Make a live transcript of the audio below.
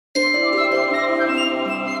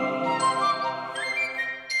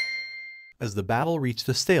As the battle reached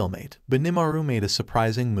a stalemate, Benimaru made a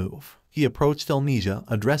surprising move. He approached Elmesia,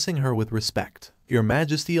 addressing her with respect. "Your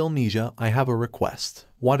Majesty Elmesia, I have a request."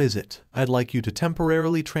 "What is it?" "I'd like you to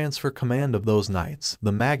temporarily transfer command of those knights,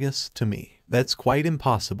 the Magus, to me." "That's quite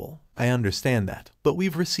impossible." "I understand that, but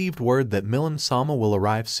we've received word that Milim-sama will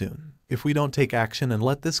arrive soon. If we don't take action and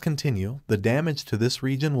let this continue, the damage to this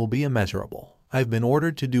region will be immeasurable. I've been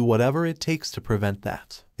ordered to do whatever it takes to prevent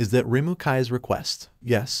that." "Is that Rimukai's request?"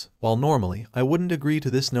 "Yes. While normally, I wouldn't agree to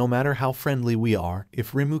this no matter how friendly we are.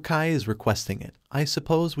 If Rimukai is requesting it, I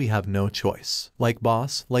suppose we have no choice." "Like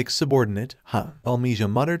boss, like subordinate, huh?" Elmesia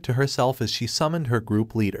muttered to herself as she summoned her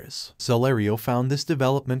group leaders. Zalario found this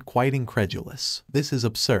development quite incredulous. "This is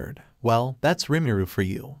absurd." "Well, that's Rimuru for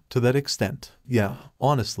you. To that extent. Yeah.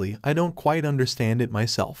 Honestly, I don't quite understand it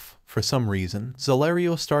myself." For some reason,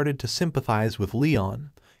 Zalario started to sympathize with Leon,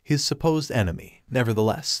 his supposed enemy.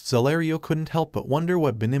 Nevertheless, Zalario couldn't help but wonder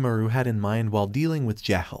what Benimaru had in mind while dealing with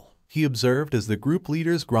Jahil. He observed as the group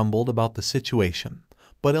leaders grumbled about the situation,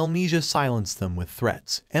 but Elmesia silenced them with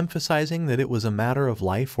threats, emphasizing that it was a matter of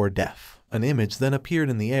life or death. An image then appeared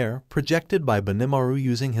in the air, projected by Benimaru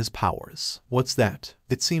using his powers. "What's that?"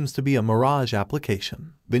 "It seems to be a mirage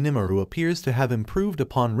application." Benimaru appears to have improved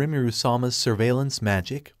upon Rimuru-sama's surveillance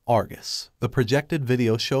magic, Argus. The projected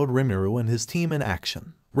video showed Rimuru and his team in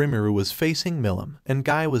action. Rimuru was facing Milim, and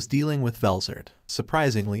Guy was dealing with Velzard.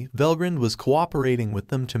 Surprisingly, Velgrand was cooperating with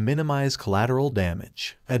them to minimize collateral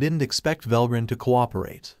damage. I didn't expect Velgrand to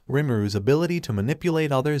cooperate. Rimuru's ability to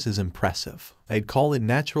manipulate others is impressive. I'd call it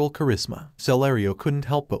natural charisma. Zalario couldn't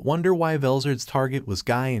help but wonder why Velzard's target was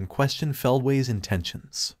Guy and questioned Feldway's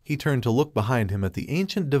intentions. He turned to look behind him at the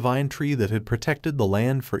ancient divine tree that had protected the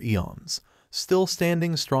land for eons, still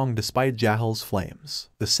standing strong despite Jahil's flames.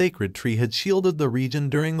 The sacred tree had shielded the region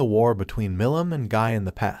during the war between Milim and Guy in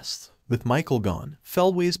the past. With Michael gone,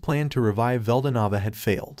 Feldway's plan to revive Veldanava had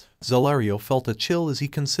failed. Zalario felt a chill as he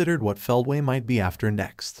considered what Feldway might be after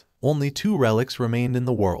next. Only 2 relics remained in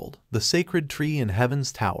the world, the sacred tree and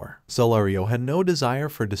Heaven's Tower. Zalario had no desire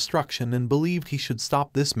for destruction and believed he should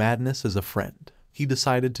stop this madness as a friend. He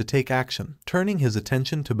decided to take action, turning his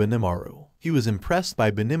attention to Benimaru. He was impressed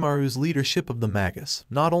by Benimaru's leadership of the Magus,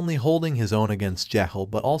 not only holding his own against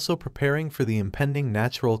Jahil but also preparing for the impending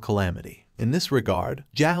natural calamity. In this regard,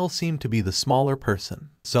 Jahil seemed to be the smaller person.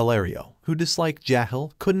 Zalario, who disliked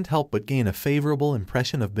Jahil, couldn't help but gain a favorable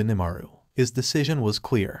impression of Benimaru. His decision was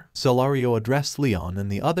clear. Zalario addressed Leon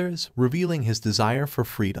and the others, revealing his desire for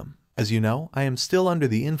freedom. "As you know, I am still under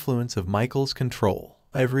the influence of Michael's control.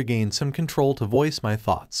 I've regained some control to voice my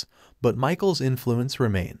thoughts, but Michael's influence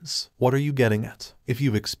remains." "What are you getting at?" "If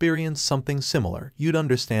you've experienced something similar, you'd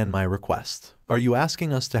understand my request." "Are you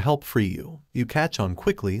asking us to help free you?" "You catch on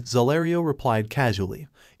quickly," Zalario replied casually,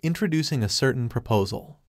 introducing a certain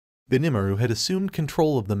proposal. Benimaru had assumed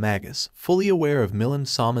control of the Magus, fully aware of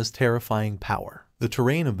Milim-sama's terrifying power. The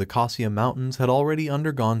terrain of the Cassia Mountains had already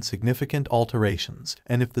undergone significant alterations,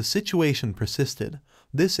 and if the situation persisted,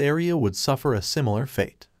 this area would suffer a similar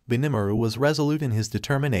fate. Benimaru was resolute in his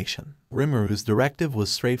determination. Rimuru's directive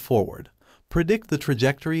was straightforward: predict the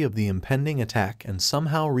trajectory of the impending attack and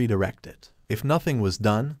somehow redirect it. If nothing was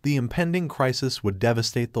done, the impending crisis would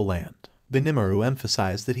devastate the land. Benimaru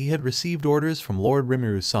emphasized that he had received orders from Lord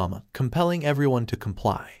Rimuru-sama, compelling everyone to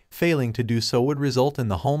comply. Failing to do so would result in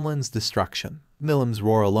the homeland's destruction. Milim's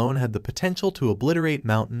roar alone had the potential to obliterate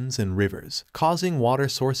mountains and rivers, causing water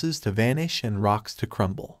sources to vanish and rocks to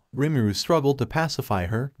crumble. Rimuru struggled to pacify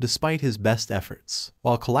her, despite his best efforts.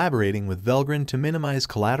 While collaborating with Velgrand to minimize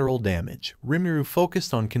collateral damage, Rimuru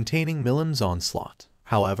focused on containing Milim's onslaught.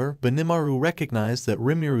 However, Benimaru recognized that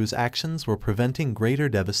Rimuru's actions were preventing greater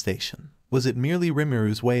devastation. Was it merely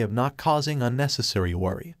Rimuru's way of not causing unnecessary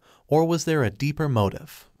worry, or was there a deeper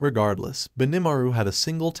motive? Regardless, Benimaru had a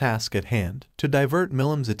single task at hand: to divert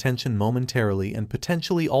Milim's attention momentarily and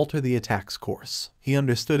potentially alter the attack's course. He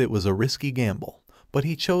understood it was a risky gamble, but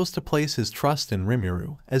he chose to place his trust in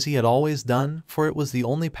Rimuru, as he had always done, for it was the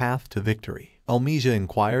only path to victory. Elmesia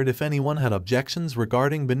inquired if anyone had objections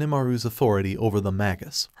regarding Benimaru's authority over the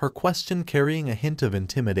Magus, her question carrying a hint of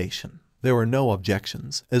intimidation. There were no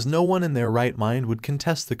objections, as no one in their right mind would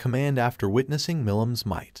contest the command after witnessing Milim's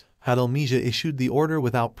might. Had Elmesia issued the order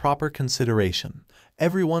without proper consideration,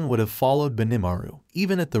 everyone would have followed Benimaru,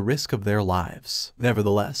 even at the risk of their lives.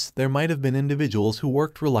 Nevertheless, there might have been individuals who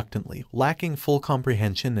worked reluctantly, lacking full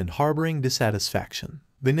comprehension and harboring dissatisfaction.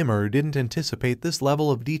 Benimaru didn't anticipate this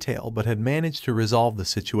level of detail but had managed to resolve the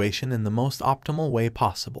situation in the most optimal way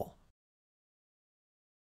possible.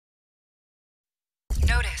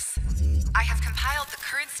 Notice: I have compiled the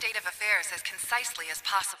current state of affairs as concisely as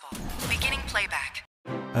possible. Beginning playback.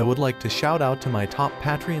 I would like to shout out to my top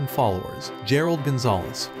Patreon followers, Gerald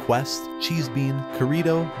Gonzalez, Quest, Cheesebean,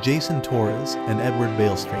 Carito, Jason Torres, and Edward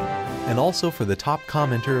Balestream, and also for the top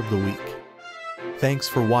commenter of the week. Thanks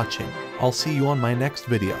for watching. I'll see you on my next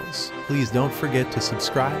videos. Please don't forget to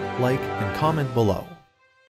subscribe, like, and comment below.